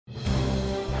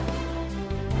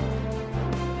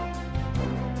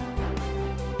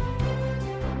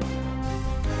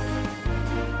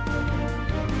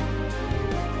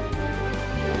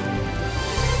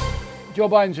Joe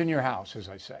Biden's in your house, as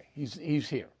I say. He's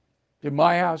here. In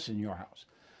my house, in your house.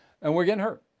 And we're getting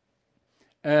hurt.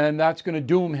 And that's going to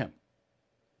doom him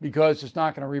because it's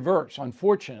not going to reverse.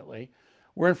 Unfortunately,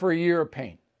 we're in for a year of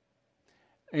pain.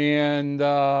 And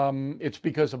it's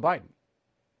because of Biden.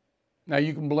 Now,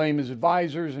 you can blame his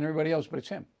advisors and everybody else, but it's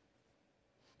him.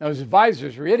 Now, his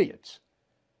advisors are idiots.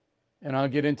 And I'll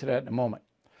get into that in a moment.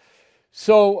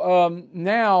 So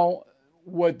now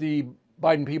what the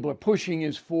Biden people are pushing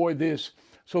is for this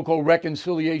so-called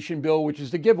reconciliation bill, which is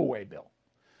the giveaway bill.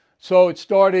 So it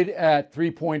started at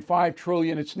 3.5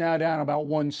 trillion. It's now down about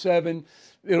 1.7.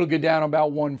 It'll get down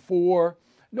about 1.4.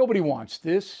 Nobody wants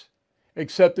this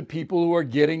except the people who are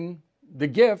getting the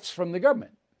gifts from the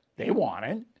government. They want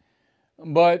it,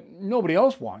 but nobody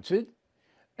else wants it.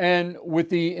 And with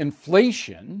the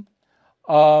inflation,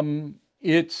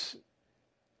 it's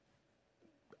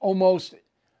almost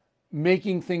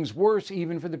making things worse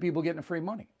even for the people getting the free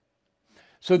money.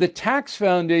 So the Tax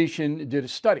Foundation did a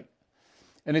study,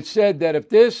 and it said that if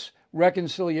this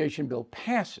reconciliation bill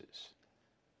passes,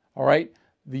 all right,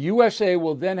 the USA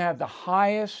will then have the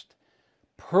highest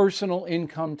personal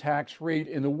income tax rate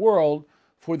in the world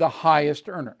for the highest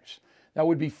earners. That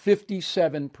would be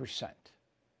 57%.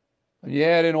 When you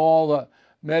add in all the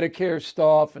Medicare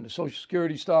stuff and the Social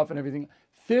Security stuff and everything,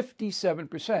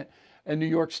 57%. In New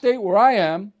York State, where I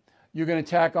am, you're going to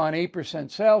tack on 8%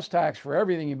 sales tax for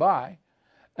everything you buy.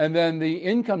 And then the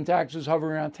income taxes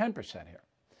hover around 10% here.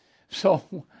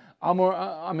 So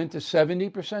I'm into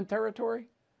 70% territory.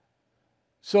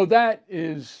 So that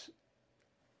is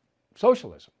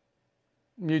socialism.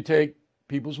 You take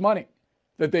people's money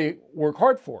that they work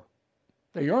hard for,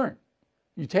 they earn.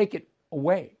 You take it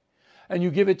away and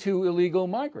you give it to illegal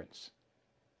migrants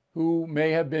who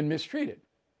may have been mistreated.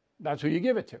 That's who you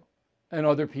give it to, and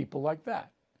other people like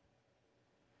that.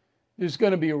 There's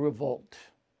going to be a revolt.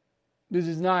 This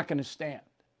is not going to stand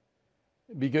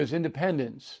because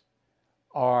independents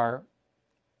they're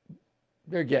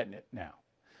getting it now.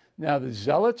 Now the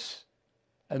zealots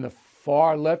and the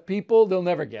far left people, they'll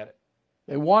never get it.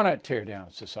 They want to tear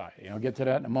down society. I'll get to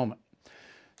that in a moment.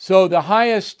 So the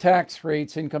highest tax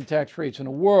rates, income tax rates in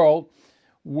the world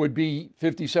would be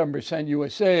 57%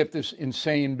 USA if this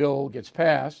insane bill gets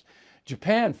passed.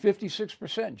 Japan,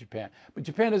 56% Japan. But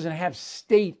Japan doesn't have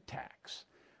state tax.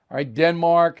 All right,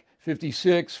 Denmark,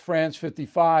 56, France,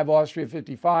 55, Austria,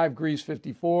 55, Greece,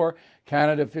 54,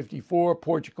 Canada, 54,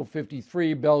 Portugal,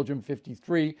 53, Belgium,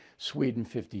 53, Sweden,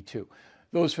 52.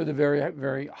 Those for the very,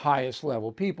 very highest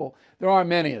level people. There aren't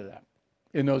many of them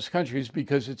in those countries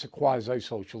because it's a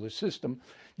quasi-socialist system.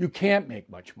 You can't make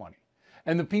much money.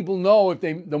 And the people know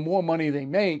the more money they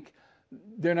make,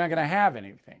 they're not going to have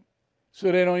anything.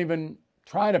 So they don't even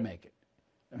try to make it.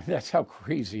 I mean, that's how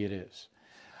crazy it is.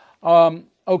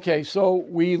 Okay, so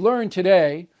we learned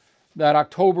today that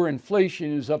October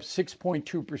inflation is up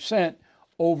 6.2%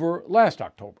 over last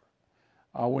October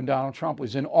when Donald Trump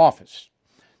was in office.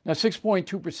 Now,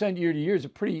 6.2% year to year is a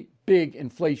pretty big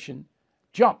inflation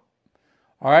jump.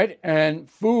 All right, and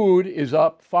food is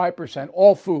up 5%,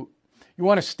 all food. You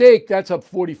want a steak, that's up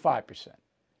 45%.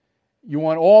 You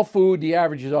want all food, the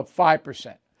average is up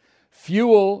 5%.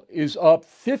 Fuel is up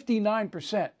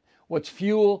 59%. What's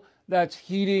fuel? That's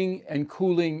heating and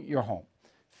cooling your home.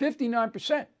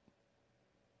 59%.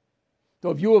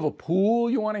 So if you have a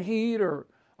pool you want to heat or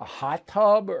a hot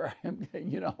tub or,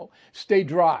 stay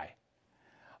dry.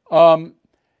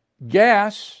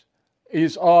 Gas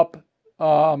is up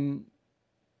 30%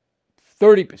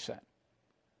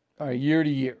 year to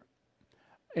year.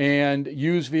 And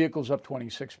used vehicles up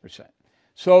 26%.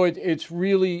 So it's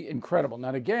really incredible.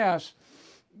 Now the gas,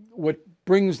 what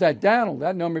brings that down,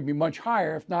 that number would be much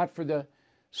higher. If not for the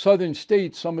southern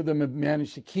states, some of them have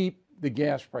managed to keep the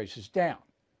gas prices down.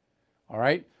 All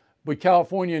right. But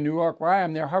California and New York, where I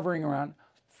am, they're hovering around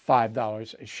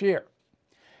 $5 a share.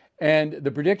 And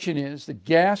the prediction is that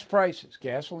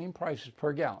gasoline prices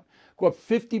per gallon, go up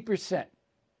 50%.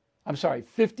 I'm sorry,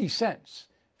 50 cents.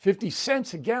 50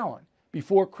 cents a gallon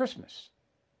before Christmas.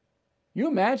 You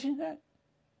imagine that?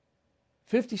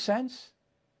 50 cents?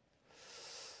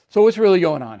 So what's really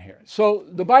going on here? So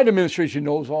the Biden administration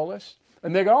knows all this.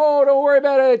 And they go, oh, don't worry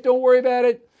about it. Don't worry about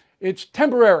it. It's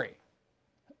temporary.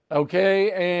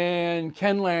 Okay, and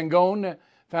Ken Langone,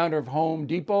 founder of Home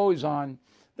Depot, is on,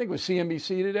 I think it was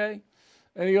CNBC today.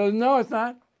 And he goes, no, it's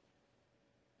not.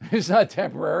 It's not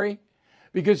temporary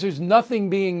because there's nothing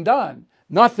being done.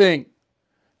 Nothing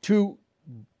to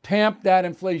tamp that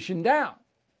inflation down.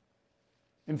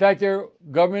 In fact, their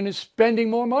government is spending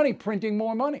more money, printing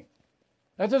more money.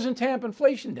 That doesn't tamp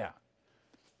inflation down.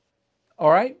 All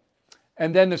right?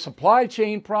 And then the supply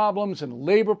chain problems and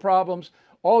labor problems,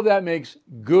 all of that makes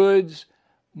goods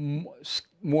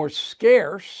more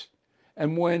scarce.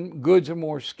 And when goods are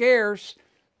more scarce,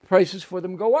 prices for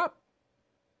them go up.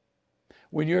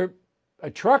 When you're a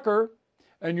trucker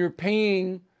and you're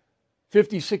paying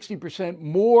 50, 60%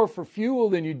 more for fuel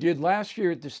than you did last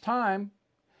year at this time,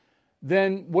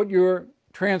 then what you're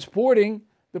transporting,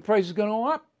 the price is going to go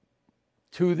up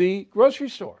to the grocery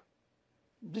store.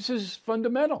 This is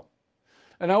fundamental.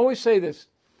 And I always say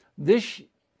this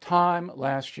time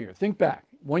last year, think back,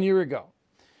 1 year ago,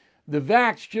 the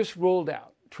vax just rolled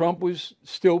out. Trump was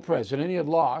still president. He had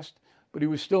lost, but he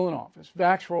was still in office.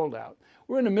 Vax rolled out.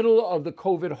 We're in the middle of the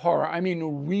COVID horror. I mean, a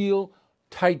real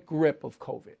tight grip of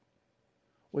COVID.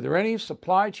 Were there any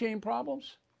supply chain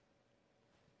problems?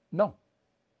 No.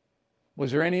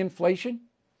 Was there any inflation?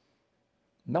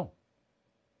 No.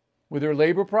 Were there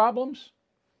labor problems?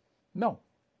 No.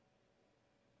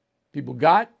 People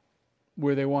got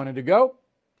where they wanted to go.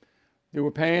 They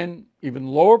were paying even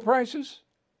lower prices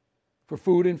for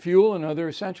food and fuel and other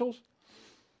essentials.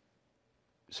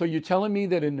 So you're telling me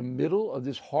that in the middle of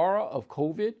this horror of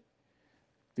COVID,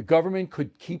 the government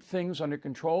could keep things under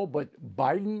control, but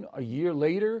Biden, a year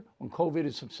later, when COVID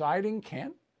is subsiding,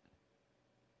 can't?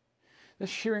 That's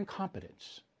sheer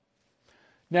incompetence.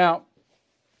 Now,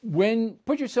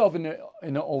 put yourself in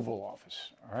the Oval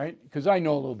Office, all right? Because I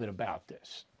know a little bit about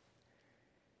this.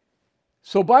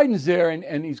 So Biden's there,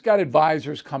 and he's got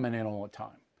advisors coming in all the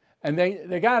time. And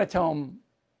they got to tell him,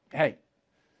 hey,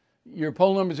 your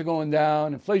poll numbers are going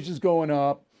down, inflation's going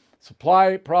up,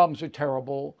 supply problems are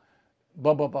terrible,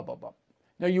 blah, blah, blah, blah, blah.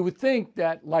 Now, you would think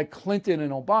that like Clinton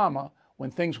and Obama, when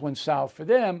things went south for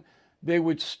them, they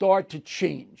would start to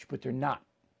change, but they're not.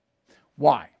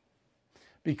 Why?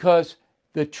 Because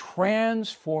the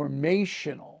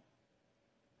transformational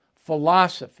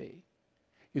philosophy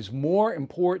is more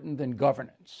important than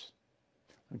governance.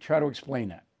 Let me try to explain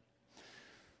that.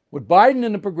 What Biden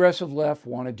and the progressive left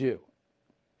want to do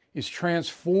is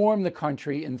transform the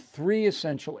country in three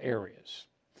essential areas.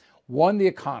 One, the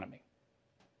economy.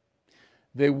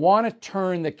 They want to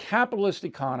turn the capitalist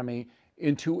economy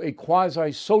into a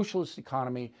quasi-socialist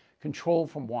economy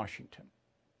controlled from Washington.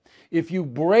 If you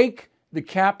break the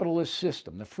capitalist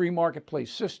system, the free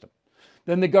marketplace system,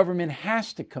 then the government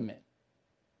has to come in.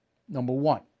 Number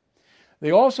one.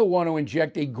 They also want to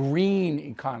inject a green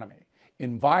economy,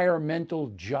 environmental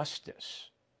justice.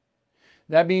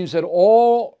 That means that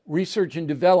all research and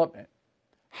development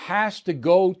has to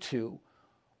go to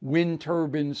wind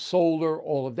turbines, solar,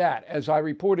 all of that. As I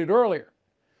reported earlier,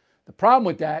 the problem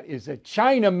with that is that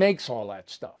China makes all that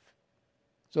stuff.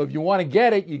 So if you want to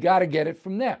get it, you got to get it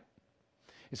from them.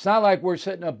 It's not like we're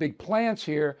setting up big plants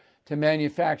here to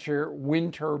manufacture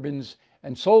wind turbines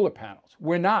and solar panels.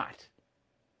 We're not.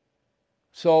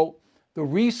 So the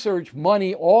research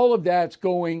money, all of that's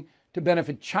going to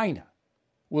benefit China.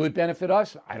 Will it benefit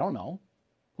us? I don't know.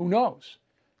 Who knows?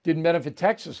 Didn't benefit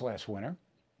Texas last winter.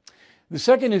 The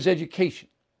second is education.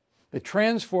 The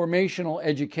transformational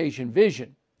education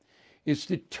vision is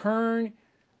to turn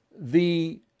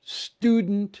the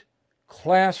student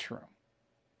classroom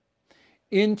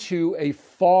into a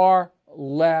far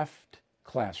left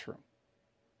classroom.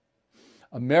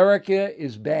 America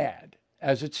is bad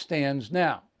as it stands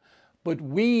now, but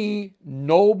we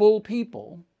noble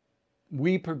people,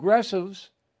 we progressives,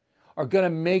 are going to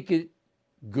make it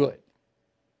good.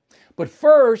 But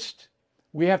first,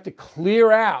 we have to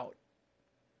clear out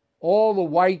all the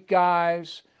white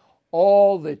guys,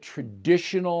 all the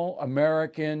traditional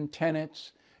American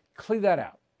tenets. Clear that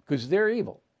out, because they're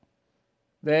evil.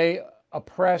 They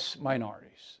oppress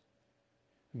minorities.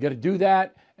 You got to do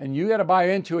that, and you got to buy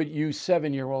into it, you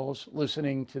 7-year-olds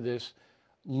listening to this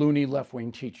loony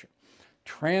left-wing teacher.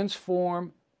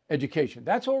 Transform education.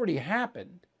 That's already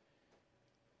happened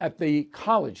at the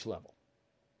college level.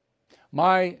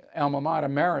 My alma mater,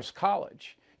 Marist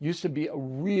College, used to be a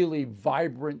really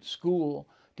vibrant school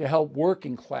to help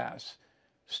working class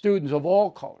students of all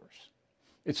colors.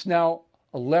 It's now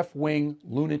a left-wing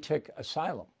lunatic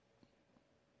asylum.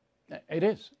 It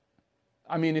is.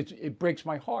 I mean, it breaks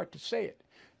my heart to say it.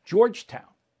 Georgetown,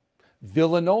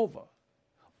 Villanova,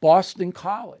 Boston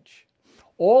College,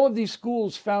 all of these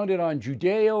schools founded on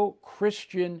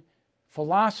Judeo-Christian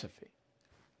philosophy,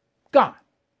 gone.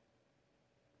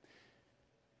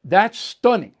 That's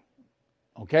stunning,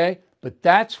 okay? But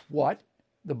that's what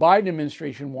the Biden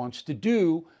administration wants to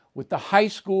do with the high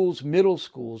schools, middle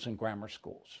schools, and grammar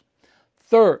schools.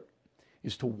 Third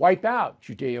is to wipe out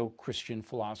Judeo-Christian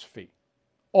philosophy,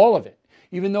 all of it,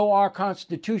 even though our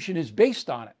Constitution is based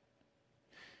on it.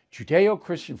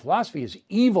 Judeo-Christian philosophy is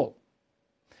evil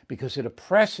because it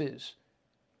oppresses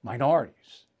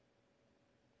minorities.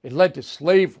 It led to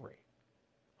slavery,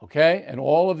 okay, and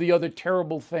all of the other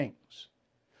terrible things.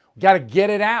 We got to get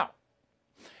it out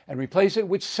and replace it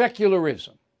with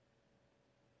secularism,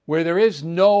 where there is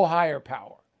no higher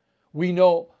power. We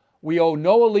owe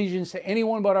no allegiance to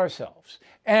anyone but ourselves,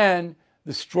 and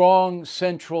the strong,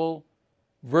 central,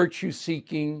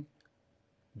 virtue-seeking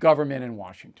government in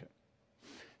Washington.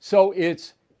 So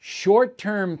it's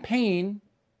short-term pain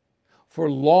for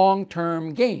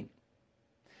long-term gain.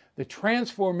 The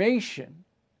transformation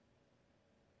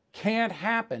can't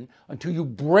happen until you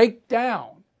break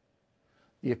down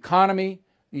the economy,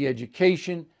 the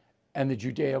education, and the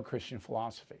Judeo-Christian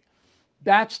philosophy.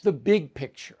 That's the big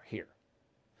picture here.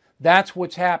 That's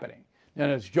what's happening. Now,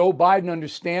 does Joe Biden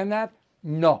understand that?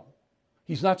 No.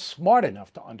 He's not smart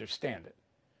enough to understand it.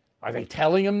 Are they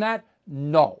telling him that?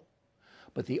 No.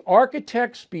 But the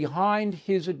architects behind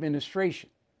his administration,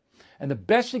 and the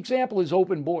best example is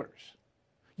open borders.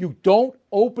 You don't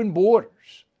open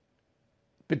borders,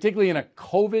 particularly in a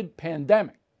COVID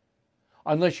pandemic,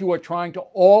 unless you are trying to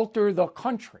alter the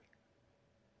country.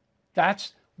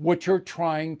 That's what you're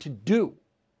trying to do.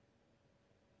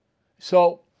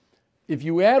 So if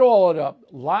you add all it up,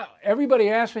 everybody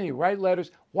asks me, you write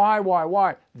letters,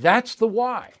 why? That's the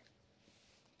why.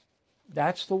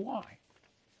 That's the why.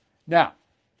 Now,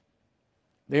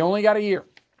 they only got a year.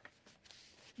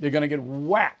 They're going to get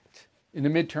whacked in the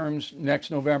midterms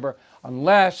next November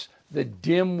unless the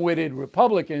dim-witted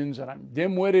Republicans, and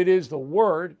dim-witted is the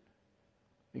word,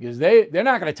 because they're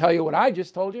not going to tell you what I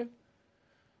just told you.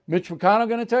 Mitch McConnell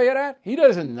going to tell you that? He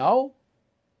doesn't know.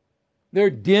 They're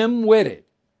dim-witted.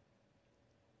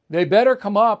 They better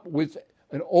come up with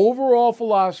an overall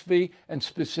philosophy and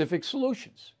specific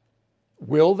solutions.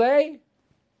 Will they?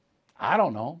 I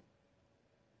don't know.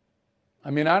 I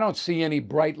mean, I don't see any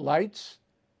bright lights.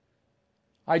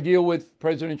 I deal with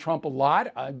President Trump a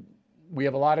lot. We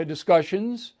have a lot of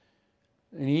discussions,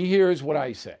 and he hears what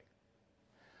I say.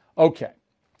 Okay.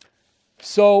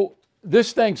 So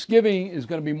this Thanksgiving is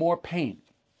going to be more pain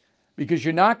because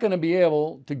you're not going to be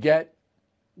able to get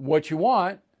what you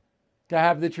want to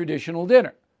have the traditional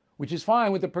dinner, which is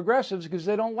fine with the progressives because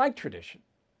they don't like tradition.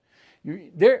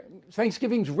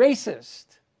 Thanksgiving's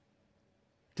racist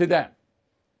to them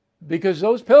because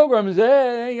those pilgrims,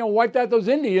 they wiped out those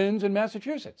Indians in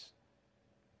Massachusetts,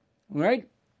 right?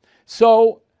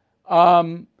 So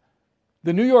the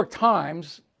New York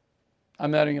Times, I'm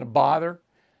not even going to bother,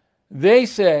 they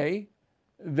say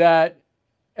that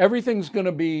everything's going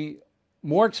to be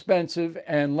more expensive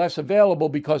and less available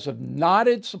because of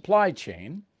knotted supply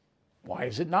chain. Why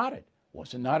is it knotted?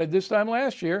 Wasn't knotted this time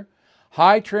last year.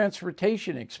 High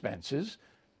transportation expenses.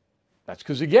 That's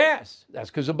because of gas. That's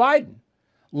because of Biden.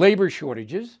 Labor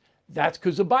shortages. That's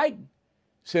because of Biden.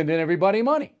 Sending everybody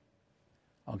money.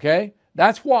 Okay?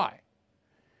 That's why.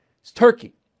 It's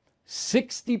turkey.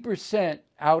 60%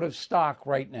 out of stock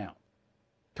right now.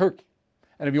 Turkey.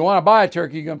 And if you want to buy a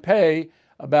turkey, you're going to pay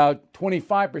about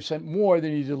 25% more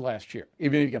than you did last year,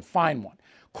 even if you can find one.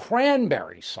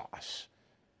 Cranberry sauce.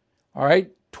 All right?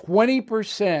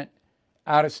 20%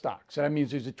 out of stock. So that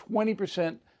means there's a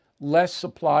 20% less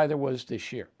supply there was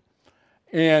this year.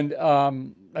 And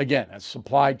again, that's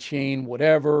supply chain,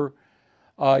 whatever.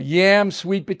 Yams,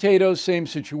 sweet potatoes, same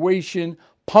situation.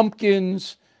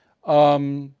 Pumpkins,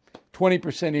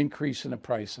 20% increase in the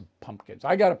price of pumpkins.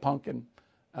 I got a pumpkin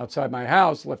outside my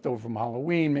house left over from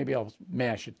Halloween. Maybe I'll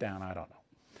mash it down. I don't know.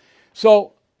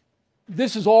 So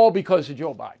this is all because of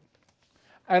Joe Biden.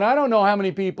 And I don't know how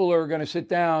many people are going to sit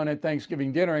down at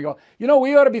Thanksgiving dinner and go,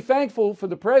 we ought to be thankful for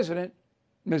the president,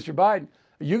 Mr. Biden.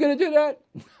 Are you going to do that?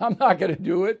 I'm not going to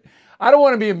do it. I don't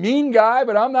want to be a mean guy,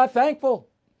 but I'm not thankful.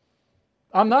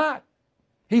 I'm not.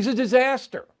 He's a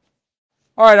disaster.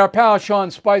 All right, our pal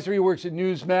Sean Spicer, he works at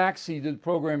Newsmax. He did the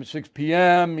program at 6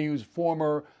 p.m. He was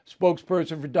former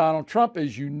spokesperson for Donald Trump,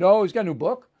 as you know. He's got a new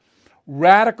book,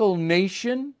 Radical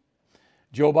Nation,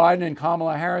 Joe Biden and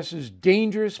Kamala Harris's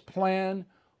Dangerous Plan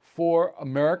for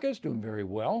America. Is doing very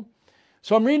well.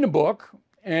 So I'm reading the book,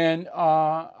 and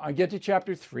I get to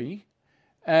chapter 3,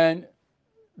 and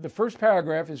the first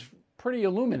paragraph is pretty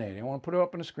illuminating. I want to put it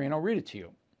up on the screen. I'll read it to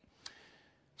you.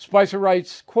 Spicer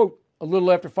writes, quote, a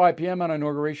little after 5 p.m. on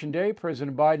Inauguration Day,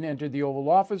 President Biden entered the Oval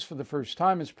Office for the first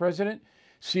time as president,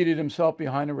 seated himself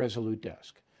behind a resolute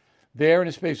desk. There, in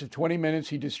a space of 20 minutes,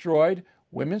 he destroyed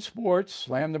women's sports,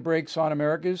 slammed the brakes on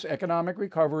America's economic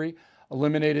recovery,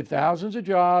 eliminated thousands of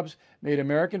jobs, made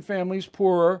American families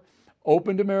poorer,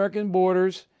 opened American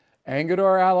borders, angered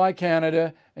our ally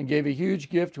Canada, and gave a huge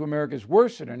gift to America's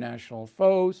worst international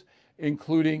foes,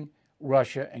 including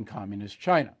Russia and Communist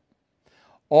China.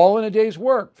 all in a day's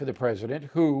work for the president,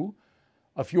 who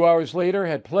a few hours later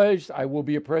had pledged, "I will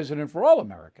be a president for all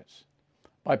Americans,"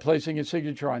 by placing his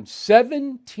signature on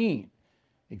 17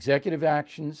 executive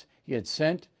actions he had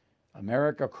sent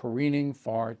America careening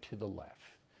far to the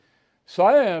left. So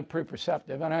I am pretty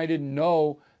perceptive, and I didn't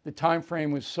know the time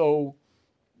frame was so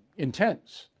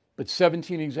intense. But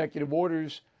 17 executive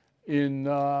orders in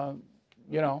a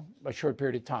short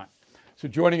period of time. So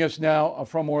joining us now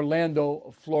from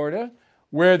Orlando, Florida,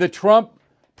 where the Trump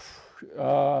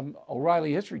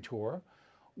O'Reilly History Tour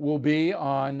will be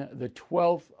on the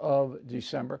 12th of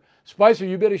December. Spicer,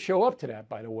 you better show up to that,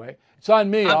 by the way. It's on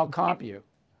me. I'll comp you.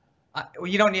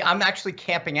 You don't need. I'm actually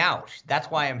camping out.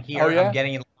 That's why I'm here. Oh, yeah? I'm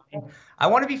getting in line. I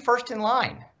want to be first in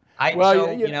line.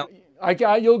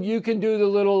 You can do the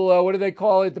little what do they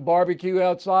call it? The barbecue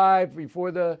outside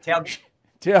before the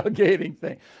tailgating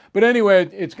thing. But anyway,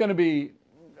 it's going to be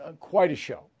quite a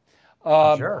show.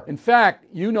 Sure. In fact,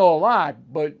 you know a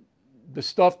lot, but the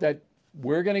stuff that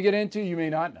we're going to get into, you may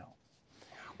not know.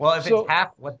 Well, if it's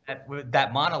half what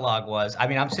that monologue was, I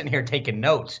mean, I'm sitting here taking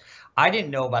notes. I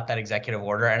didn't know about that executive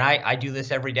order, and I do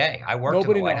this every day. I worked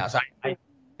in the White House.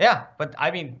 Yeah, but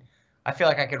I mean, I feel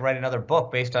like I could write another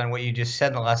book based on what you just said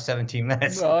in the last 17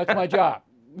 minutes. Well, that's my job.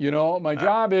 My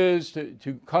job is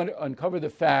to uncover the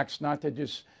facts, not to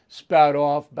just spout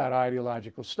off about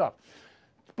ideological stuff.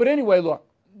 But anyway, look,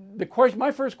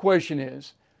 my first question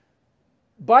is,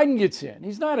 Biden gets in.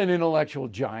 He's not an intellectual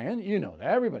giant. You know that.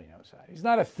 Everybody knows that. He's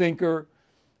not a thinker.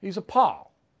 He's a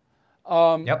pal.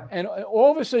 Yep. And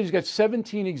all of a sudden, he's got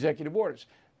 17 executive orders.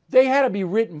 They had to be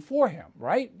written for him,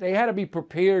 right? They had to be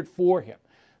prepared for him.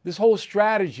 This whole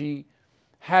strategy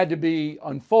had to be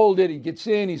unfolded. He gets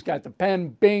in. He's got the pen.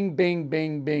 Bing, bing,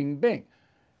 bing, bing, bing.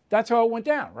 That's how it went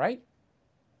down, right?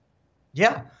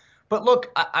 Yeah. But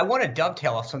look, I want to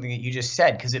dovetail off something that you just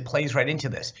said because it plays right into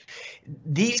this.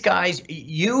 These guys,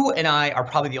 you and I are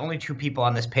probably the only two people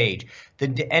on this page.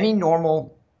 Any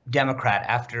normal Democrat,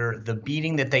 after the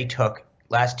beating that they took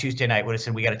last Tuesday night, would have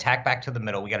said, we got to tack back to the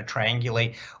middle. We got to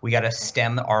triangulate. We got to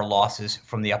stem our losses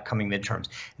from the upcoming midterms.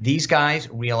 These guys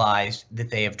realized that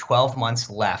they have 12 months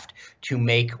left to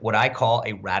make what I call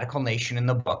a radical nation in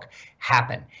the book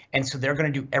happen. And so they're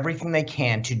going to do everything they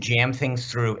can to jam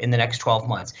things through in the next 12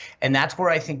 months. And that's where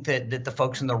I think that the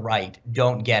folks on the right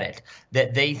don't get it,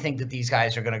 that they think that these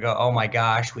guys are going to go, oh my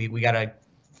gosh, we got to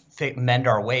mend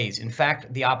our ways. In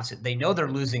fact, the opposite. They know they're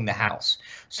losing the House,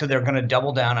 so they're going to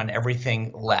double down on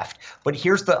everything left. But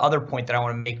here's the other point that I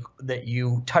want to make that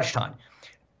you touched on.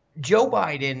 Joe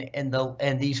Biden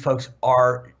and these folks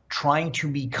are trying to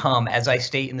become, as I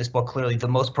state in this book clearly, the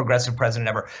most progressive president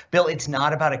ever. Bill, it's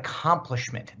not about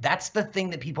accomplishment. That's the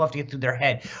thing that people have to get through their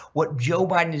head. What Joe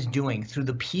Biden is doing through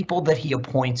the people that he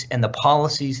appoints and the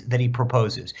policies that he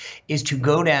proposes is to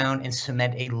go down and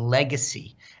cement a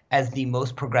legacy as the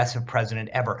most progressive president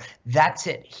ever. That's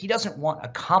it. He doesn't want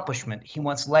accomplishment. He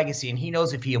wants legacy. And he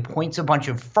knows if he appoints a bunch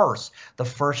of firsts, the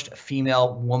first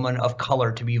female woman of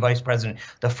color to be vice president,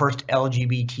 the first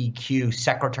LGBTQ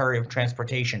secretary of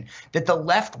transportation, that the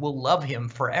left will love him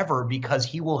forever because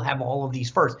he will have all of these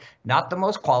firsts. Not the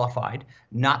most qualified,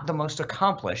 not the most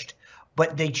accomplished,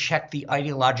 but they check the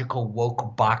ideological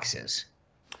woke boxes.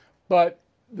 But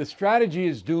the strategy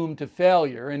is doomed to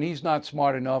failure, and he's not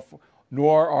smart enough,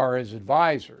 nor are his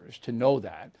advisors, to know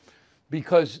that,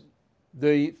 because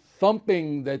the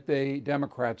thumping that the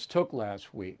Democrats took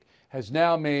last week has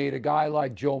now made a guy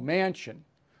like Joe Manchin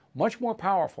much more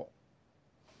powerful.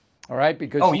 All right,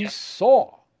 because he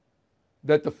saw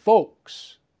that the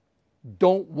folks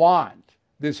don't want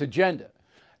this agenda.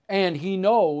 And he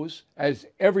knows, as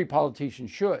every politician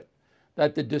should,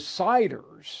 that the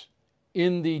deciders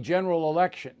in the general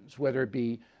elections, whether it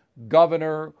be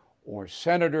governor or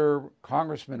senator,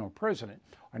 congressman, or president,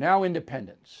 are now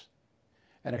independents.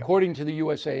 And according to the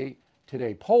USA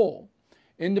Today poll,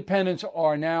 independents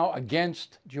are now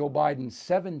against Joe Biden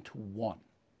 7-1.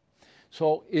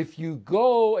 So if you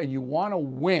go and you want to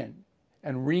win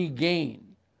and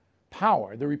regain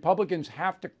power, the Republicans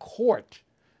have to court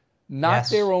not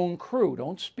their own crew.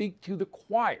 Don't speak to the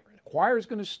choir. The choir is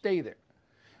going to stay there.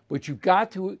 But you've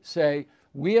got to say,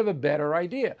 we have a better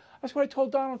idea. That's what I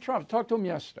told Donald Trump. I talked to him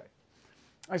yesterday.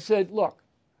 I said, look,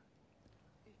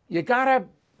 you got to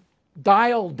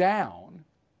dial down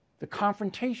the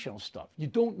confrontational stuff. You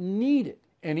don't need it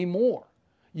anymore.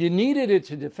 You needed it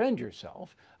to defend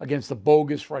yourself against the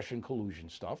bogus Russian collusion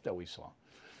stuff that we saw.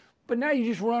 But now you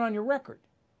just run on your record.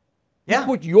 You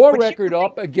put your record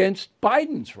up against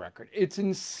Biden's record. It's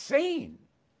insane.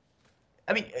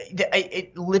 I mean,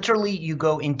 it literally, you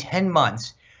go in 10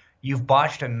 months, You've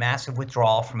botched a massive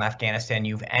withdrawal from Afghanistan.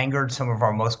 You've angered some of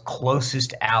our most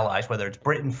closest allies, whether it's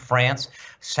Britain, France,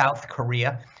 South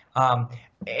Korea,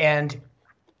 and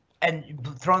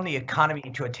thrown the economy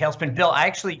into a tailspin. Bill, I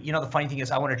actually, the funny thing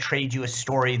is I want to trade you a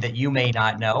story that you may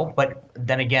not know, but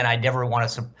then again, I never want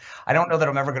to, I don't know that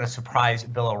I'm ever going to surprise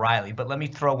Bill O'Reilly, but let me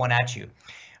throw one at you.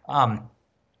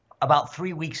 About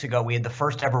 3 weeks ago, we had the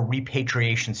first ever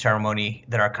repatriation ceremony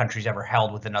that our country's ever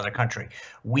held with another country.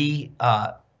 We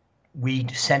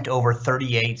sent over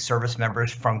 38 service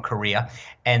members from Korea,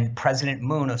 and President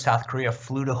Moon of South Korea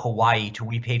flew to Hawaii to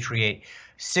repatriate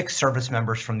 6 service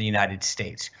members from the United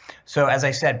States. So as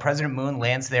I said, President Moon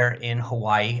lands there in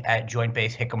Hawaii at Joint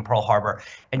Base Hickam Pearl Harbor.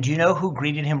 And do you know who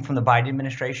greeted him from the Biden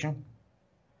administration?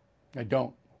 I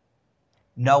don't.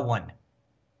 No one.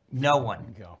 No one.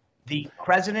 There you go. The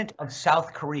president of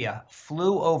South Korea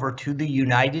flew over to the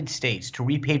United States to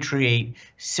repatriate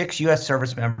 6 U.S.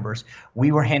 service members.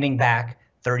 We were handing back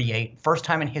 38. First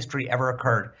time in history ever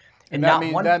occurred. And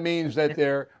that means that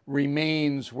their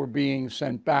remains were being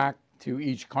sent back to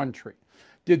each country.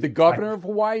 Did the governor of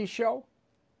Hawaii show?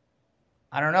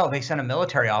 I don't know. They sent a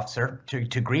military officer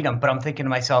to greet him, but I'm thinking to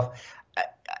myself,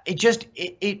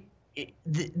 the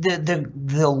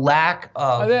lack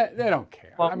of They don't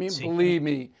care. Well, I mean, believe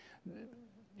me,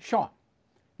 Sean,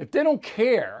 if they don't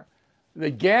care,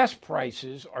 the gas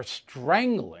prices are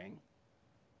strangling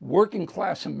working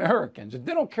class Americans. If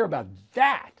they don't care about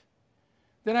that,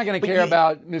 they're not going to care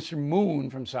about Mr. Moon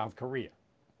from South Korea.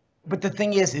 But the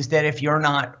thing is that if you're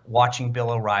not watching Bill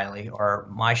O'Reilly or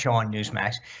my show on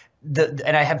Newsmax,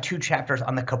 and I have 2 chapters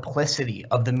on the complicity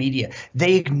of the media,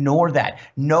 they ignore that.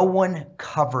 No one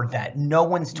covered that. No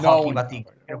one's talking about the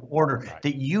executive order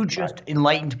that you just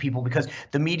enlightened people, because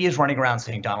the media is running around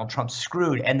saying Donald Trump's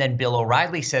screwed. And then Bill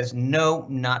O'Reilly says, no,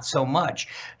 not so much.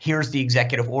 Here's the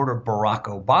executive order Barack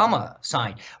Obama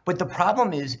signed. But the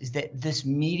problem is that this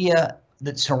media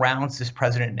that surrounds this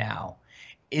president now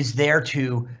is there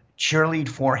to cheerlead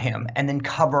for him and then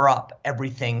cover up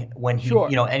everything when he,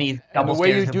 any double standards. The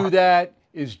way you do that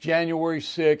is January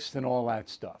 6th and all that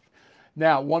stuff.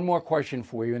 Now, one more question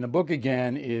for you. In the book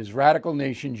again is Radical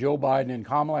Nation, Joe Biden and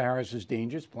Kamala Harris's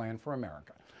Dangerous Plan for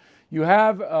America. You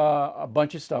have a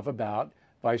bunch of stuff about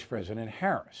Vice President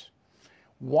Harris.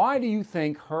 Why do you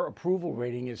think her approval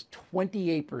rating is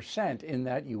 28% in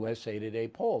that USA Today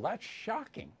poll? That's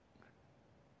shocking.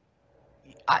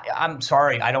 I'm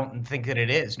sorry, I don't think that it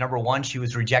is. Number one, she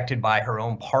was rejected by her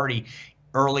own party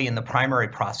early in the primary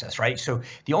process, right? So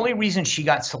the only reason she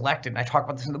got selected, and I talk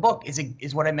about this in the book,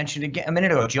 is what I mentioned a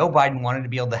minute ago. Joe Biden wanted to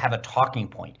be able to have a talking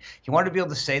point. He wanted to be able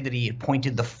to say that he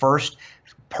appointed the first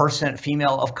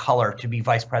female of color to be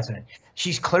vice president.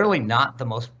 She's clearly not the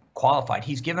most qualified.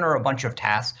 He's given her a bunch of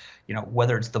tasks,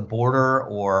 whether it's the border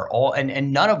or all,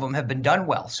 and none of them have been done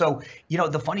well. So,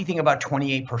 the funny thing about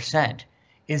 28%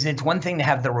 is it's one thing to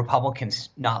have the Republicans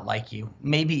not like you,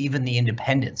 maybe even the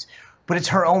independents, but it's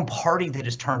her own party that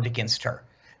is turned against her.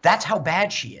 That's how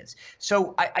bad she is.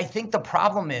 So I think the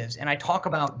problem is, and I talk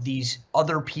about these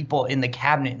other people in the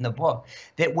cabinet in the book,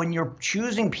 that when you're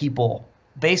choosing people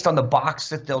based on the box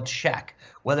that they'll check,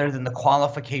 rather than the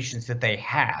qualifications that they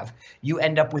have, you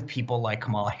end up with people like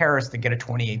Kamala Harris that get a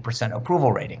 28%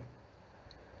 approval rating.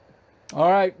 All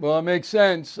right. Well, it makes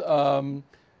sense.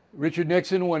 Richard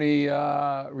Nixon, when he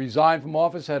resigned from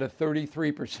office, had a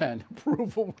 33%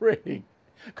 approval rating.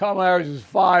 Kamala Harris is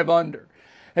 5 under.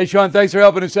 Hey, Sean, thanks for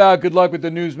helping us out. Good luck with the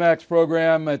Newsmax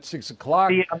program at 6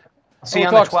 o'clock. See you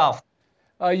on the 12th.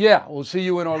 Yeah, we'll see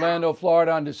you in Orlando,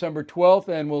 Florida on December 12th,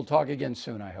 and we'll talk again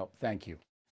soon, I hope. Thank you.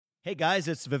 Hey, guys,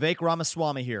 it's Vivek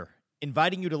Ramaswamy here,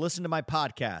 inviting you to listen to my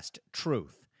podcast,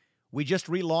 Truth. We just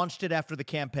relaunched it after the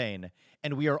campaign,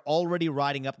 and we are already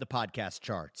riding up the podcast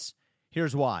charts.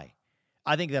 Here's why.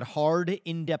 I think that hard,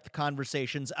 in-depth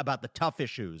conversations about the tough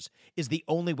issues is the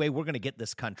only way we're going to get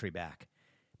this country back.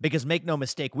 Because make no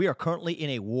mistake, we are currently in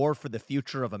a war for the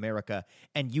future of America,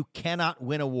 and you cannot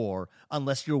win a war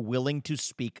unless you're willing to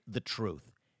speak the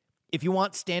truth. If you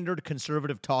want standard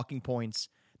conservative talking points,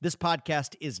 this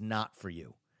podcast is not for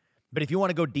you. But if you want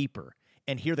to go deeper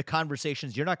and hear the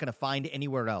conversations you're not going to find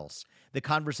anywhere else, the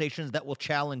conversations that will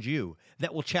challenge you,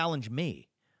 that will challenge me,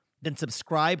 then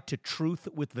subscribe to Truth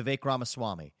with Vivek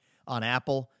Ramaswamy on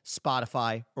Apple,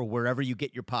 Spotify, or wherever you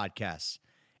get your podcasts.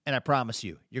 And I promise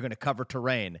you, you're going to cover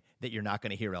terrain that you're not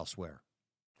going to hear elsewhere.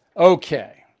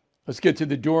 Okay, let's get to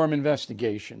the Durham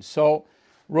investigation. So,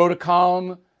 wrote a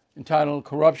column entitled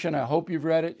Corruption. I hope you've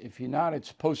read it. If you're not,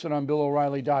 it's posted on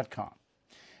BillO'Reilly.com.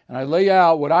 And I lay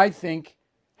out what I think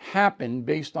happened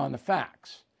based on the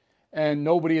facts. And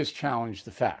nobody has challenged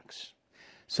the facts.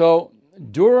 So,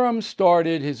 Durham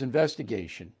started his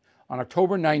investigation on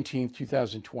October 19th,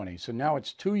 2020. So now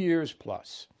it's 2 years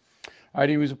plus. All right,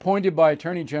 he was appointed by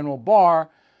Attorney General Barr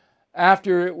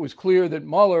after it was clear that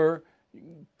Mueller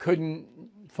couldn't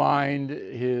find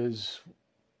his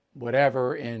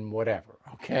whatever in whatever,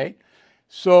 okay?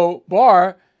 So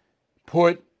Barr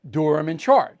put Durham in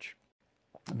charge.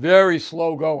 Very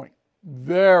slow going,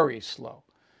 very slow.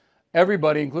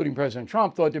 Everybody, including President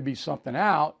Trump, thought there'd be something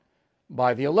out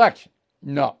by the election.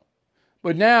 No.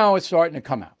 But now it's starting to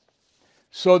come out.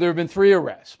 So there have been 3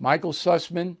 arrests. Michael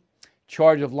Sussman,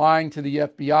 charged of lying to the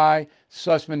FBI.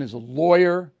 Sussman is a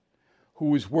lawyer who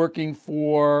was working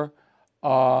for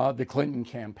the Clinton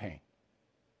campaign.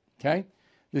 Okay?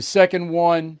 The second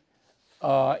one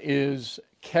is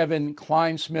Kevin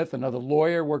Kleinsmith, another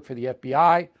lawyer, worked for the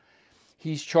FBI.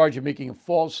 He's charged of making a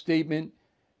false statement,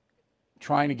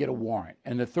 trying to get a warrant.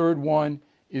 And the third one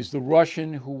is the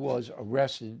Russian who was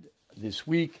arrested this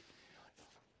week,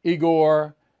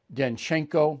 Igor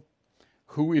Danchenko,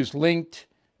 who is linked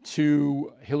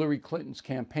to Hillary Clinton's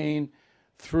campaign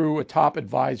through a top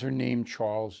advisor named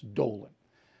Charles Dolan.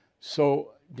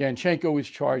 So Danchenko is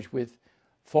charged with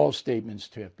false statements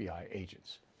to FBI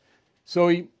agents.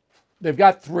 So they've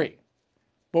got 3.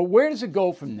 But where does it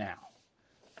go from now?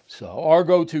 So our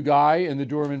go-to guy in the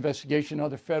Durham investigation and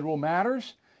other federal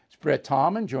matters is Brett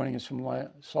Tallman, joining us from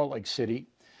Salt Lake City.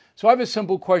 So I have a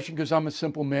simple question because I'm a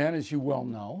simple man, as you well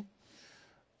know.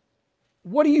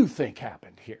 What do you think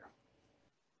happened here?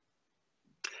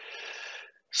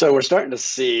 So we're starting to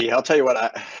see, I'll tell you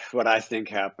what I think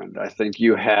happened. I think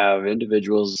you have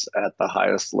individuals at the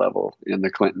highest level in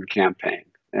the Clinton campaign,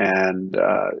 and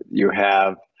you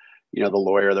have, the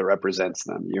lawyer that represents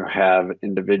them. You have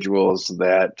individuals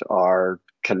that are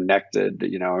connected.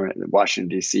 Washington,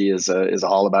 D.C. is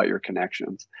all about your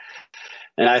connections.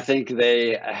 And I think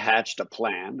they hatched a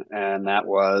plan, and that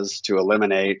was to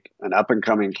eliminate an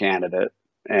up-and-coming candidate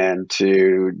and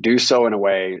to do so in a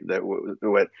way that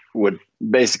would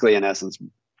basically, in essence,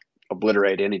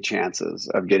 obliterate any chances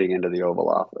of getting into the Oval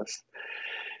Office.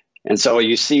 And so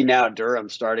you see now Durham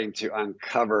starting to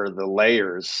uncover the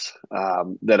layers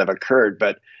that have occurred.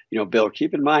 But, Bill,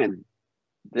 keep in mind,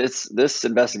 this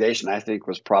investigation, I think,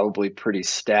 was probably pretty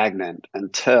stagnant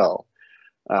until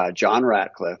John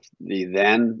Ratcliffe, the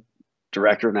then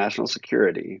Director of National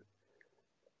Security,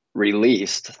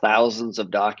 released thousands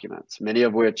of documents, many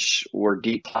of which were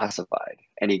declassified,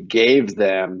 and he gave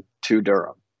them to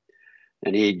Durham.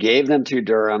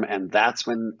 And that's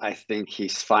when I think he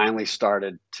finally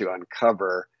started to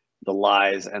uncover the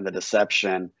lies and the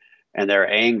deception. And their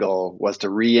angle was to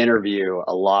re-interview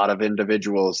a lot of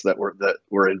individuals that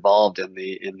were involved in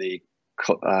the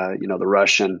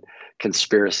Russian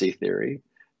conspiracy theory,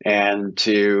 and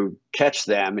to catch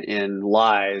them in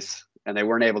lies. And they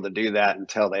weren't able to do that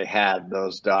until they had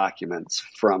those documents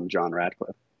from John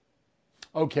Ratcliffe.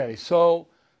 Okay, so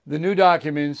the new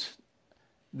documents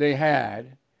they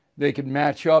could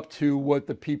match up to what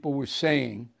the people were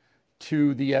saying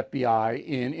to the FBI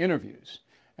in interviews.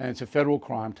 And it's a federal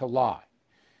crime to lie.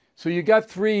 So you got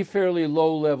 3 fairly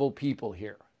low-level people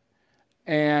here.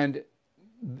 And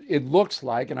it looks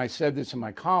like, and I said this in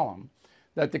my column,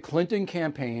 that the Clinton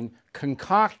campaign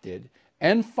concocted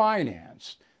and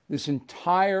financed this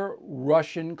entire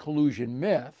Russian collusion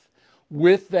myth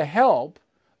with the help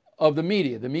of the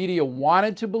media. The media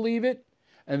wanted to believe it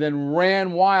and then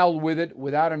ran wild with it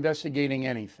without investigating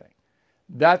anything.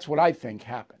 That's what I think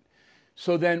happened.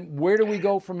 So then where do we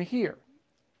go from here?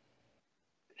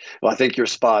 Well, I think you're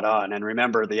spot on. And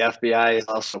remember, the FBI is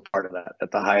also part of that. At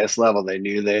the highest level, they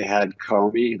knew they had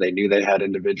Comey. They knew they had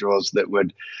individuals that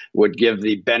would give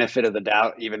the benefit of the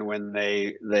doubt, even when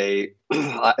they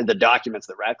the documents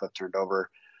that Ratcliffe turned over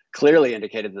clearly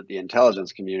indicated that the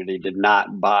intelligence community did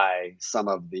not buy some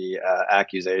of the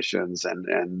accusations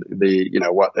and the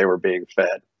what they were being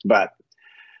fed. But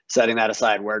setting that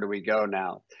aside, where do we go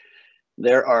now?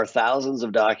 There are thousands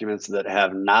of documents that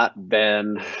have not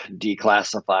been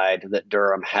declassified that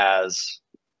Durham has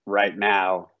right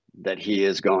now that he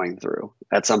is going through.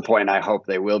 At some point, I hope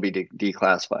they will be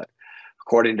declassified.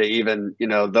 According to even,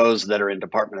 those that are in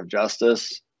Department of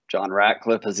Justice, John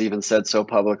Ratcliffe has even said so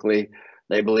publicly.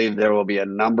 They believe there will be a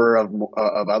number of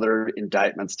other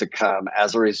indictments to come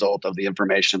as a result of the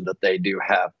information that they do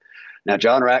have. Now,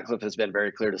 John Ratcliffe has been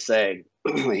very clear to say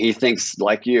he thinks,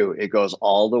 like you, it goes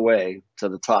all the way to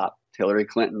the top. Hillary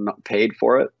Clinton paid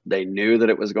for it. They knew that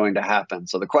it was going to happen.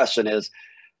 So the question is,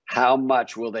 how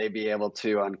much will they be able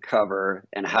to uncover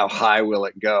and how high will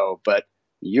it go? But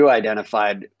you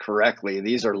identified correctly,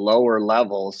 these are lower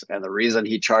levels. And the reason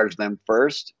he charged them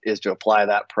first is to apply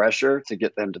that pressure to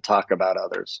get them to talk about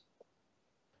others.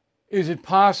 Is it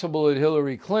possible that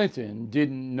Hillary Clinton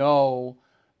didn't know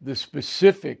the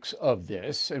specifics of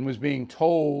this and was being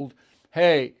told,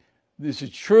 hey, this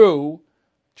is true,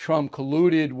 Trump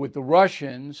colluded with the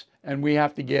Russians and we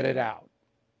have to get it out?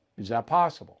 Is that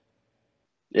possible?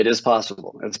 It is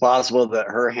possible. It's possible that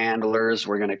her handlers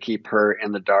were going to keep her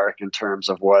in the dark in terms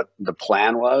of what the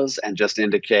plan was and just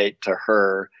indicate to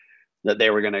her that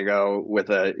they were going to go with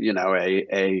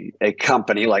a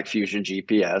company like Fusion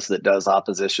GPS that does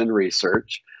opposition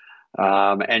research,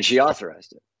 and she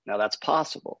authorized it. Now that's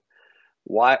possible.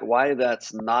 Why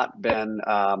that's not been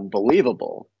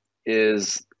believable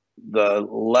is the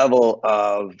level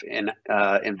of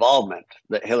involvement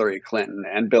that Hillary Clinton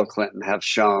and Bill Clinton have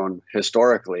shown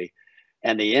historically,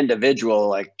 and the individual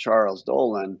like Charles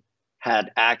Dolan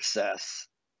had access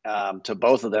to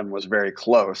both of them, was very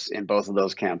close in both of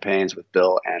those campaigns with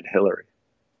Bill and Hillary.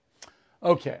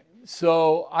 Okay,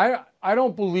 so I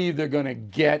don't believe they're going to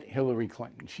get Hillary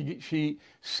Clinton. She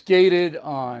skated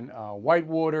on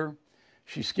Whitewater,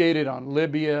 she skated on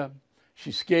Libya,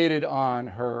 she skated on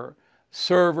her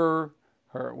server,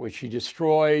 which she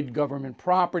destroyed government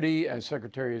property as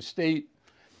Secretary of State,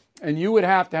 and you would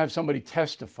have to have somebody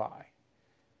testify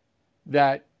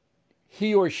that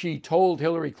he or she told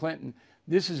Hillary Clinton,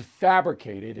 this is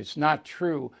fabricated, it's not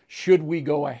true, should we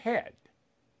go ahead?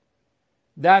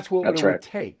 That's what it would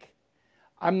take.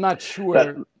 I'm not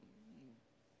sure.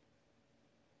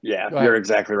 You're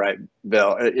exactly right,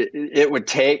 Bill. It would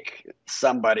take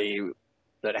somebody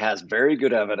that has very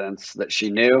good evidence that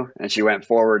she knew and she went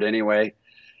forward anyway.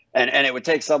 And it would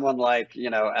take someone like,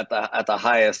 at the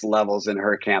highest levels in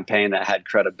her campaign that had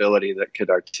credibility that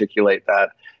could articulate that.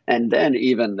 And then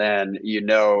even then,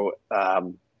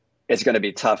 it's going to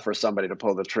be tough for somebody to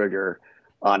pull the trigger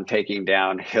on taking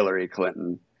down Hillary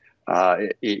Clinton,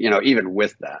 even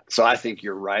with that. So I think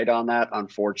you're right on that,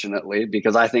 unfortunately,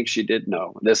 because I think she did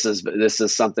know. This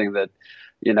is something that,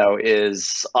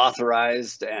 is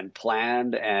authorized and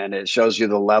planned, and it shows you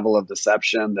the level of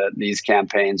deception that these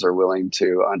campaigns are willing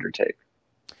to undertake.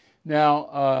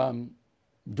 Now,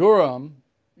 Durham,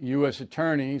 U.S.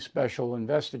 Attorney, Special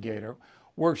Investigator,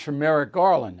 works for Merrick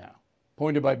Garland now,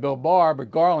 appointed by Bill Barr, but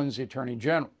Garland's the Attorney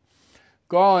General.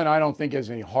 Garland, I don't think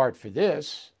has any heart for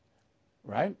this,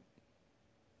 right?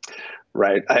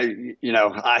 Right.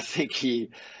 I think he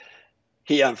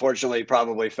unfortunately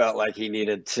probably felt like he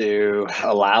needed to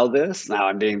allow this. Now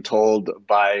I'm being told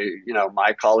by,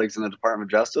 my colleagues in the Department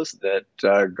of Justice that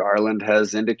Garland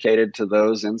has indicated to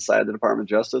those inside the Department of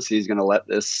Justice he's going to let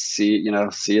this see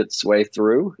its way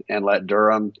through and let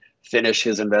Durham finish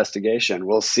his investigation.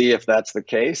 We'll see if that's the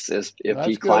case, if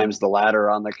he climbs the ladder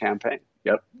on the campaign.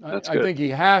 Yep, that's good. I think he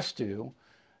has to,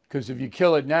 because if you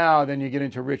kill it now, then you get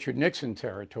into Richard Nixon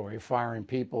territory, firing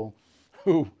people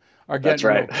who are getting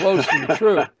real close to the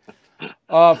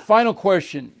truth. Final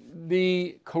question.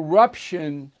 The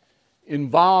corruption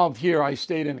involved here, I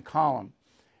state in the column,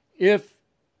 if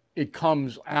it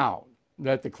comes out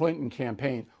that the Clinton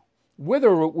campaign, with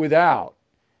or without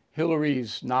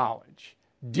Hillary's knowledge,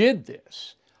 did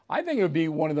this, I think it would be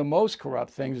one of the most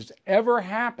corrupt things that's ever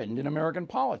happened in American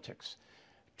politics.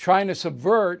 Trying to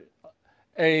subvert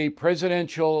a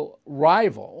presidential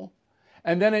rival,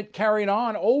 and then it carried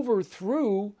on over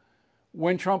through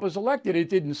when Trump was elected. It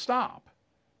didn't stop.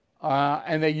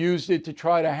 And they used it to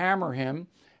try to hammer him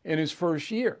in his first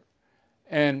year.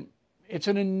 And it's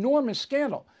an enormous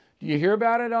scandal. Do you hear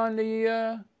about it on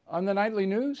the nightly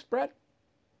news, Brett?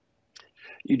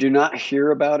 You do not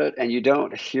hear about it, and you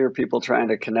don't hear people trying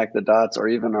to connect the dots or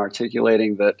even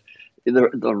articulating that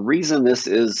the reason this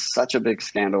is such a big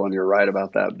scandal, and you're right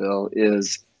about that, Bill,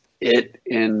 is it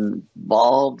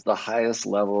involved the highest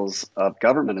levels of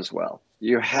government as well.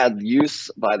 You had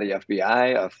use by the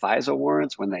FBI of FISA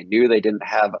warrants when they knew they didn't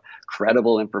have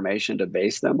credible information to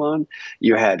base them on.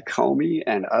 You had Comey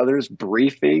and others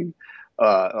briefing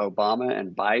Obama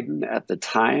and Biden at the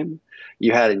time.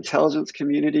 You had intelligence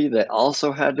community that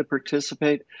also had to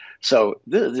participate. So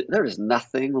there is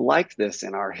nothing like this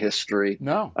in our history.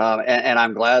 No. And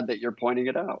I'm glad that you're pointing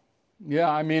it out.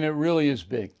 Yeah, I mean, it really is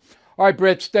big. All right,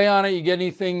 Brett, stay on it. You get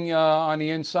anything on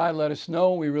the inside, let us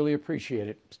know. We really appreciate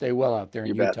it. Stay well out there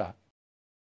in Utah.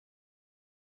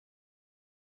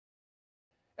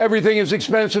 Everything is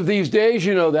expensive these days,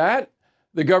 you know that.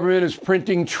 The government is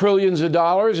printing trillions of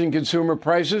dollars and consumer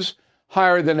prices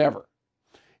higher than ever.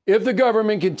 If the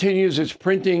government continues its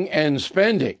printing and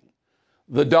spending,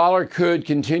 the dollar could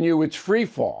continue its free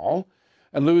fall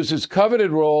and lose its coveted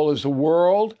role as the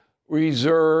world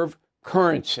reserve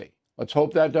currency. Let's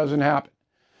hope that doesn't happen.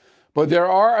 But there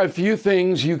are a few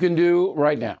things you can do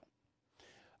right now.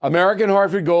 American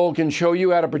Hartford Gold can show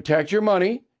you how to protect your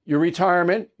money, your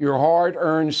retirement, your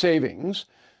hard-earned savings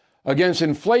against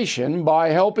inflation by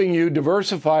helping you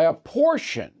diversify a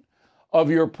portion of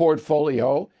your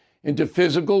portfolio into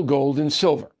physical gold and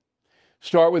silver.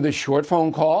 Start with a short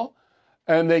phone call,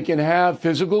 and they can have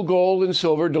physical gold and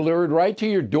silver delivered right to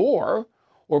your door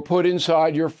or put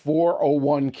inside your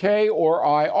 401k or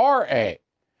IRA.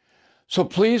 So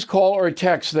please call or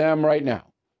text them right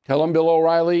now. Tell them Bill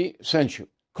O'Reilly sent you.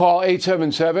 Call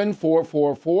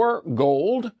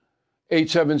 877-444-GOLD,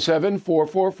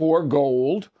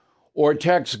 877-444-GOLD, or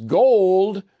text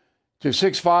GOLD to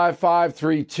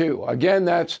 65532. Again,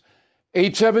 that's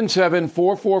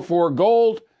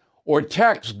 877-444-GOLD, or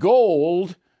text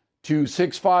GOLD to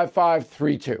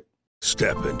 65532.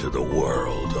 Step into the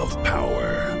world of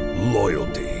power,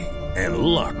 loyalty, and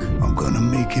luck. I'm gonna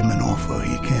make him an offer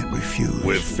he can't refuse.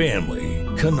 With family,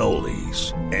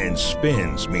 cannolis, and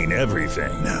spins mean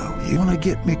everything. Now, you wanna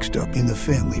get mixed up in the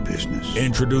family business.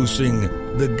 Introducing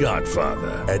The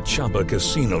Godfather at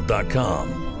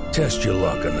ChumbaCasino.com. Test your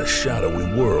luck in the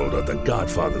shadowy world of The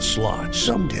Godfather slot.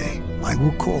 Someday, I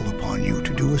will call upon you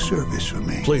to do a service for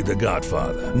me. Play The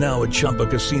Godfather now at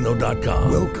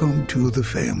ChumbaCasino.com. Welcome to the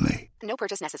family. No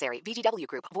purchase necessary. VGW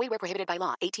Group. Void where prohibited by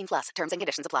law. 18 plus. Terms and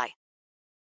conditions apply.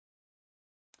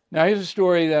 Now, here's a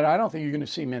story that I don't think you're going to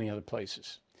see many other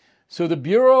places. So the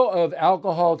Bureau of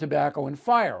Alcohol, Tobacco, and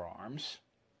Firearms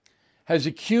has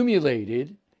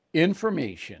accumulated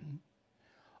information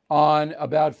on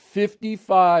about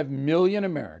 55 million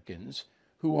Americans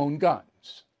who own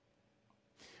guns.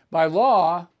 By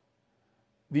law,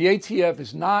 the ATF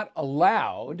is not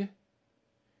allowed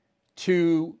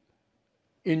to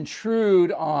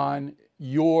intrude on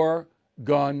your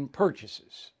gun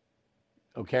purchases.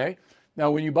 Okay?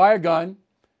 Now, when you buy a gun,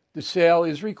 the sale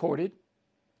is recorded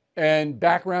and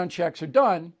background checks are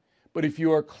done. But if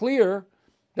you are clear,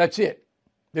 that's it.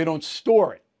 They don't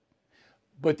store it.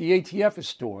 But the ATF has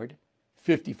stored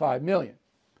 55 million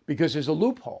because there's a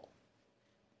loophole.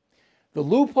 The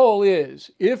loophole is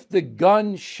if the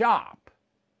gun shop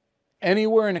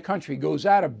anywhere in the country goes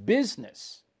out of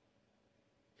business,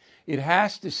 it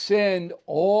has to send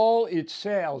all its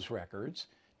sales records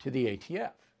to the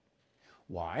ATF.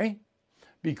 Why?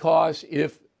 Because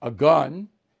if a gun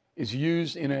is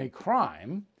used in a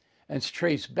crime and it's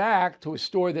traced back to a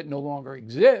store that no longer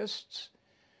exists,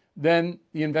 then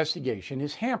the investigation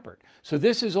is hampered. So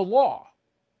this is a law.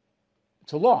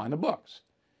 It's a law in the books.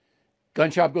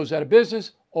 Gun shop goes out of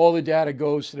business, all the data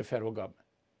goes to the federal government.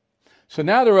 So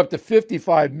now they're up to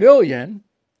 55 million,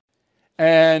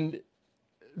 and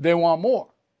they want more.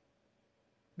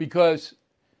 Because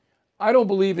I don't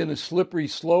believe in a slippery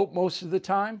slope most of the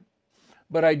time,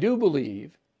 but I do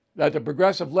believe that the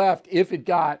progressive left, if it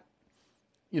got,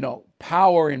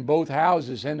 power in both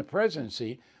houses and the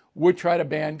presidency, would try to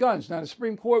ban guns. Now, the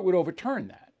Supreme Court would overturn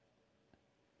that.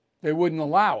 They wouldn't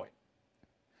allow it.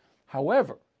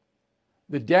 However,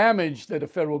 the damage that the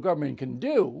federal government can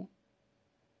do,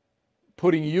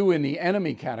 putting you in the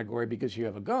enemy category because you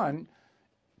have a gun,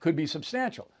 could be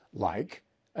substantial, like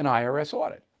an IRS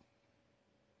audit.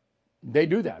 They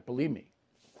do that, believe me.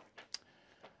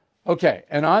 Okay,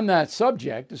 and on that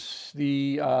subject,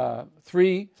 the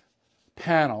three-judge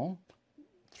panel,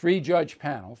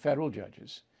 federal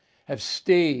judges, have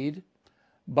stayed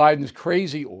Biden's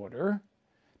crazy order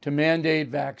to mandate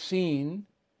vaccine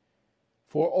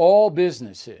for all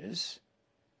businesses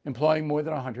employing more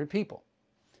than 100 people.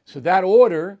 So that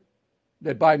order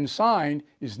that Biden signed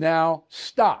is now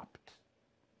stopped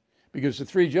because the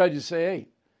three judges say, hey,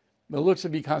 there looks to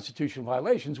be constitutional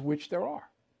violations, which there are.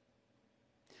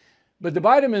 But the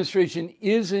Biden administration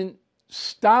isn't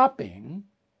stopping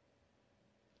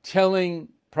telling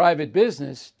private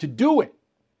business to do it.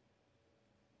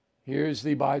 Here's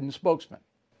the Biden spokesman.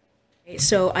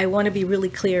 So I want to be really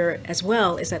clear as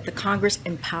well, is that the Congress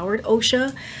empowered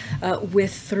OSHA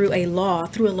through a law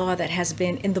that has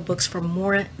been in the books for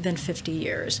more than 50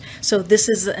 years. So this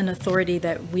is an authority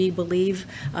that we believe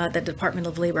that the Department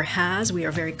of Labor has. We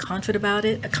are very confident about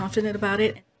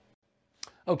it.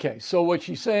 Okay, so what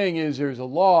she's saying is there's a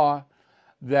law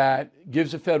that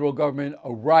gives the federal government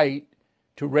a right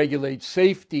to regulate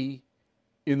safety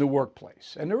in the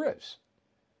workplace, and there is.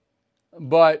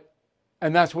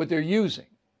 And that's what they're using.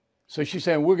 So she's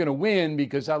saying we're going to win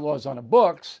because that law is on the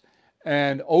books,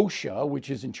 and OSHA, which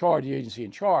is in charge, the agency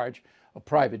in charge of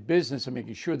private business and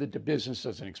making sure that the business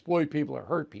doesn't exploit people or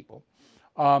hurt people,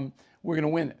 we're going to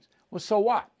win this. Well, so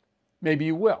what? Maybe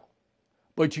you will.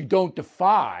 But you don't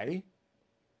defy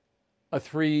a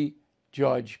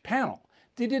three-judge panel.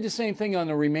 They did the same thing on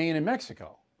the Remain in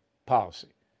Mexico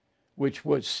policy, which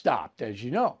was stopped, as you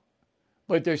know.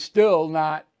 But they're still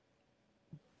not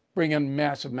bring a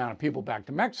massive amount of people back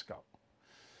to Mexico.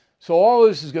 So all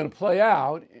this is going to play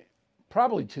out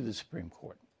probably to the Supreme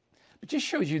Court. It just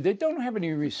shows you they don't have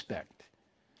any respect.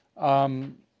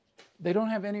 They don't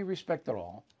have any respect at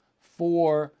all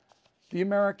for the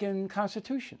American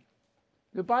Constitution.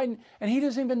 The Biden, and he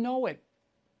doesn't even know it.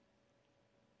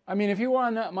 I mean, if you were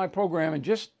on my program and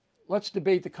just let's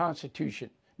debate the Constitution,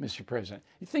 Mr. President,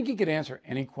 you think he could answer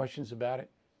any questions about it?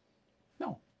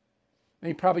 No. And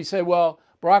he'd probably say, well,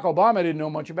 Barack Obama didn't know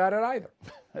much about it either.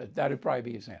 That would probably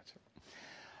be his answer.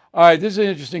 All right, this is an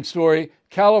interesting story.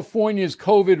 California's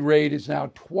COVID rate is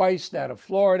now twice that of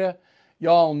Florida.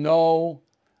 Y'all know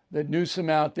that Newsom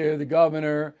out there, the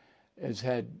governor, has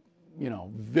had,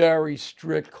 very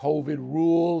strict COVID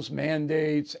rules,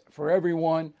 mandates for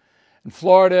everyone. And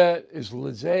Florida is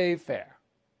laissez-faire.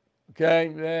 Okay?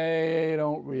 They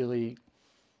don't really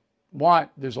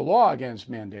there's a law against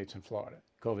mandates in Florida,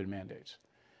 COVID mandates.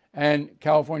 And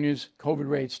California's COVID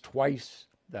rate's twice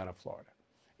that of Florida.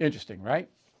 Interesting, right?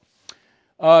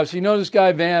 So you know this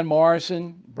guy, Van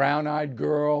Morrison, Brown-Eyed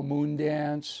Girl,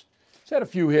 Moondance. He's had a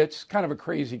few hits, kind of a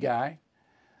crazy guy.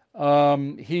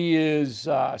 He is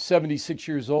 76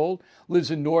 years old,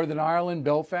 lives in Northern Ireland,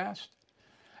 Belfast.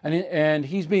 And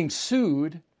he's being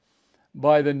sued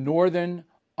by the Northern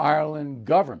Ireland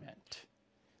government.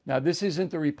 Now, this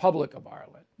isn't the Republic of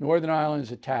Ireland. Northern Ireland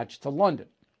is attached to London,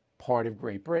 part of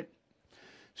Great Britain.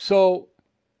 So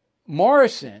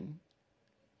Morrison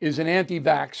is an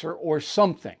anti-vaxxer or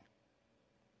something.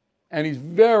 And he's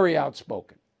very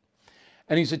outspoken.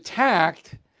 And he's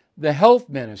attacked the health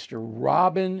minister,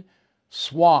 Robin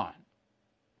Swan.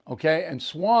 Okay? And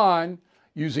Swan,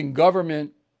 using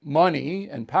government money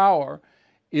and power,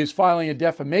 is filing a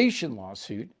defamation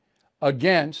lawsuit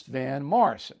against Van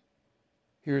Morrison.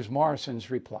 Here's Morrison's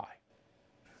reply.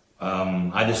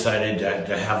 I decided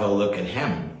to have a look at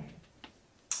him.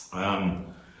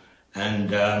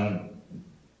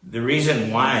 The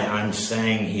reason why I'm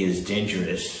saying he is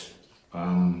dangerous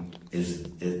is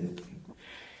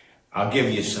I'll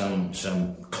give you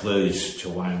some clues to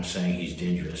why I'm saying he's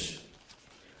dangerous.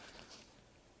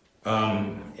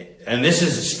 And this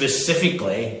is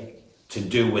specifically to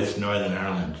do with Northern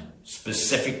Ireland,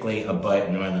 specifically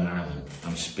about Northern Ireland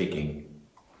I'm speaking.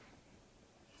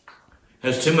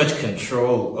 Has too much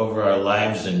control over our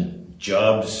lives and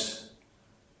jobs.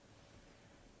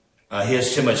 He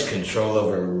has too much control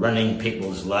over running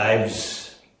people's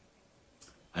lives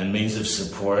and means of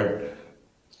support.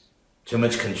 Too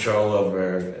much control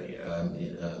over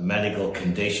medical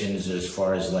conditions as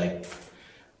far as like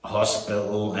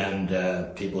hospital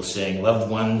and people seeing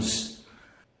loved ones.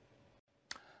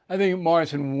 I think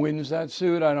Morrison wins that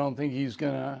suit. I don't think he's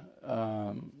going to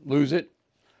lose it.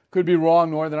 Could be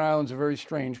wrong. Northern Ireland's a very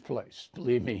strange place.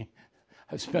 Believe me,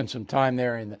 I spent some time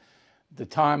there in the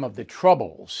time of the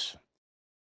Troubles.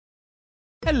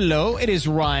 Hello, it is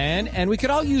Ryan, and we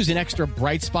could all use an extra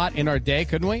bright spot in our day,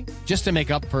 couldn't we? Just to make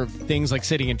up for things like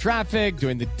sitting in traffic,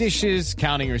 doing the dishes,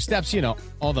 counting your steps,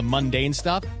 all the mundane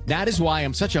stuff. That is why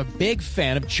I'm such a big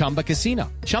fan of Chumba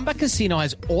Casino. Chumba Casino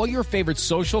has all your favorite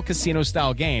social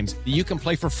casino-style games that you can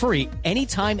play for free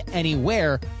anytime,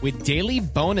 anywhere with daily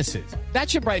bonuses. That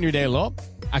should brighten your day a little.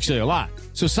 Actually, a lot.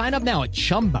 So sign up now at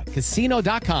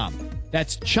ChumbaCasino.com.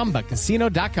 That's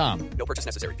ChumbaCasino.com. No purchase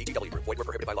necessary. VGW Group. Void where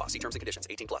prohibited by law. See terms and conditions.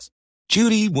 18+.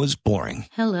 Judy was boring.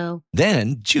 Hello.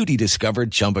 Then Judy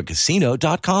discovered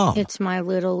ChumbaCasino.com. It's my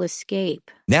little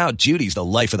escape. Now Judy's the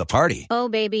life of the party. Oh,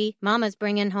 baby, mama's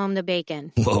bringing home the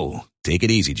bacon. Whoa, take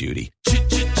it easy, Judy.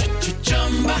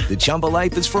 The Chumba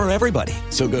life is for everybody.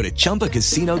 So go to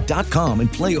ChumbaCasino.com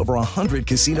and play over 100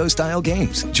 casino-style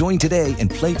games. Join today and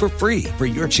play for free for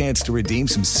your chance to redeem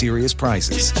some serious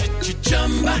prizes.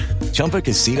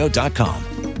 ChumbaCasino.com.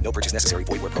 No purchase necessary.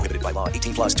 Void where prohibited by law.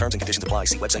 18+. Terms and conditions apply.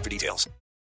 See website for details.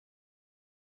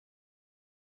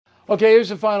 Okay, here's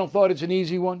the final thought. It's an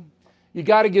easy one. You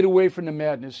got to get away from the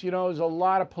madness. There's a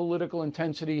lot of political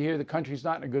intensity here. The country's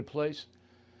not in a good place.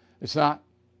 It's not.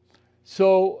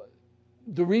 So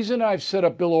the reason I've set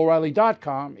up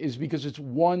BillO'Reilly.com is because it's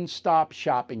one-stop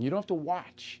shopping. You don't have to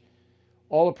watch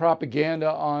all the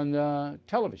propaganda on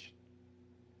television.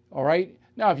 All right?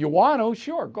 Now, if you want to,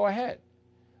 sure, go ahead.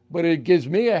 But it gives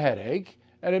me a headache,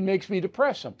 and it makes me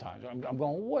depressed sometimes. I'm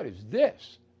going, what is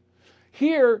this?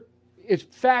 Here, it's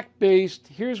fact-based.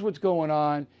 Here's what's going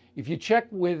on. If you check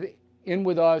in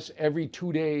with us every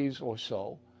 2 days or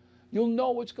so, you'll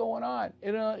know what's going on.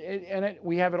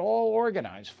 We have it all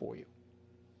organized for you.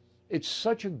 It's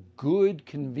such a good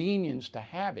convenience to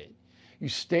have it. You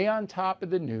stay on top of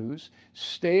the news,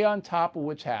 stay on top of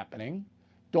what's happening.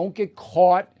 Don't get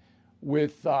caught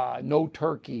with no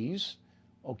turkeys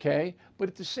okay? But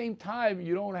at the same time,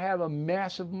 you don't have a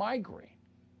massive migraine.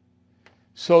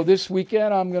 So this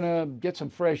weekend, I'm going to get some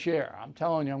fresh air. I'm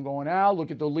telling you, I'm going out,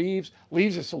 look at the leaves.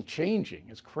 Leaves are still changing.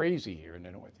 It's crazy here in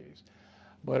the Northeast.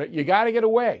 But you got to get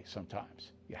away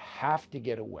sometimes. You have to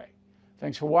get away.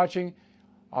 Thanks for watching.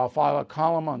 I'll file a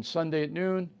column on Sunday at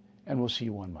noon, and we'll see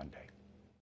you on Monday.